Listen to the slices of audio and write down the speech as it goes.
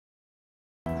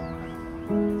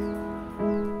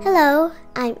Hello,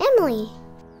 I'm Emilie.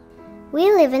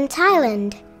 We live in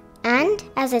Thailand, and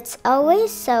as it's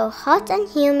always so hot and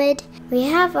humid, we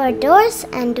have our doors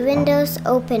and windows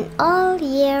open all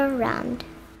year round.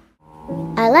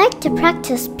 I like to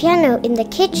practice piano in the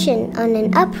kitchen on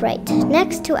an upright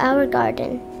next to our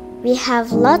garden. We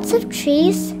have lots of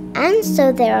trees, and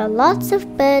so there are lots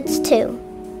of birds too.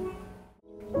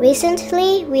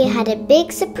 Recently, we had a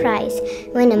big surprise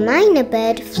when a myna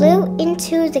bird flew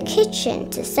into the kitchen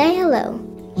to say hello.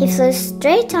 He flew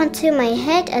straight onto my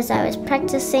head as I was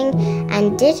practicing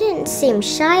and didn't seem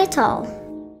shy at all.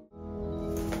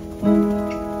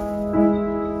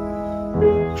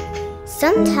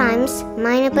 Sometimes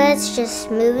myna birds just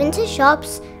move into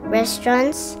shops,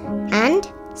 restaurants, and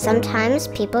sometimes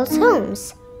people's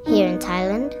homes here in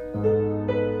Thailand.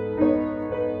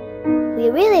 We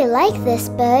really like this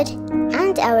bird,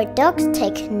 and our dogs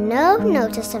take no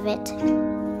notice of it.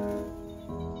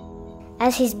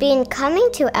 As he's been coming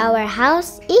to our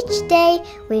house each day,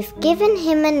 we've given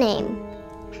him a name,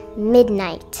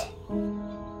 Midnight.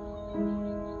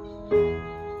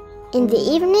 In the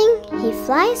evening, he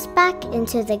flies back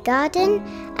into the garden,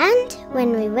 and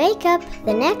when we wake up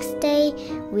the next day,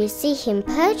 we see him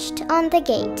perched on the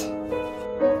gate.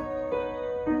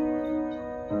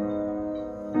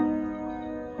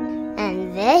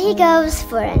 And there he goes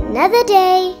for another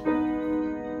day.